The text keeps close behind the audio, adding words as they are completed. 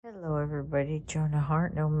everybody. Jonah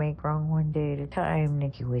Hart, no make wrong one day at a time.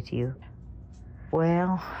 Nikki with you.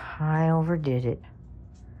 Well, I overdid it.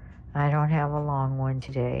 I don't have a long one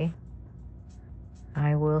today.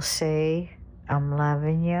 I will say I'm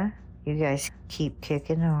loving you. You guys keep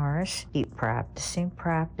kicking ours. Keep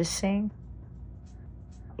practicing.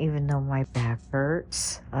 Even though my back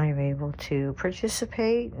hurts, I'm able to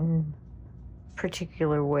participate in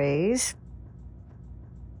particular ways.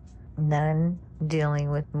 None dealing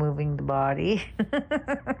with moving the body.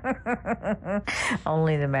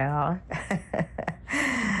 Only the mouth.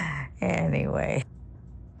 Anyway.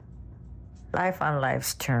 Life on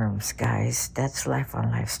life's terms, guys. That's life on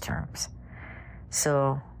life's terms.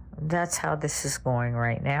 So that's how this is going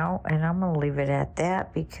right now. And I'm going to leave it at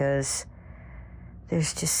that because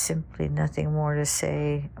there's just simply nothing more to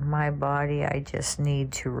say. My body, I just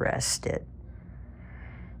need to rest it.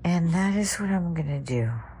 And that is what I'm going to do.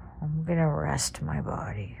 I'm going to rest my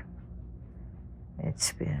body.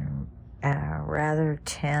 It's been rather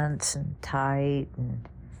tense and tight. And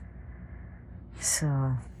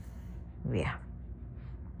so, yeah.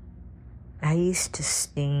 I used to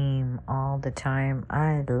steam all the time.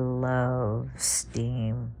 I love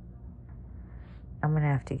steam. I'm going to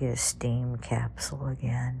have to get a steam capsule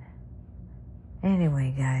again.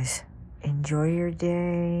 Anyway, guys, enjoy your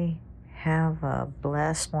day. Have a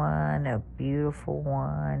blessed one, a beautiful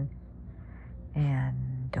one.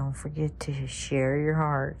 And don't forget to share your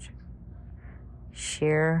heart.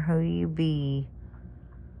 Share who you be.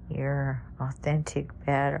 Your authentic,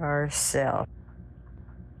 badass self.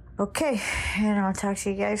 Okay, and I'll talk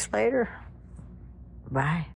to you guys later. Bye.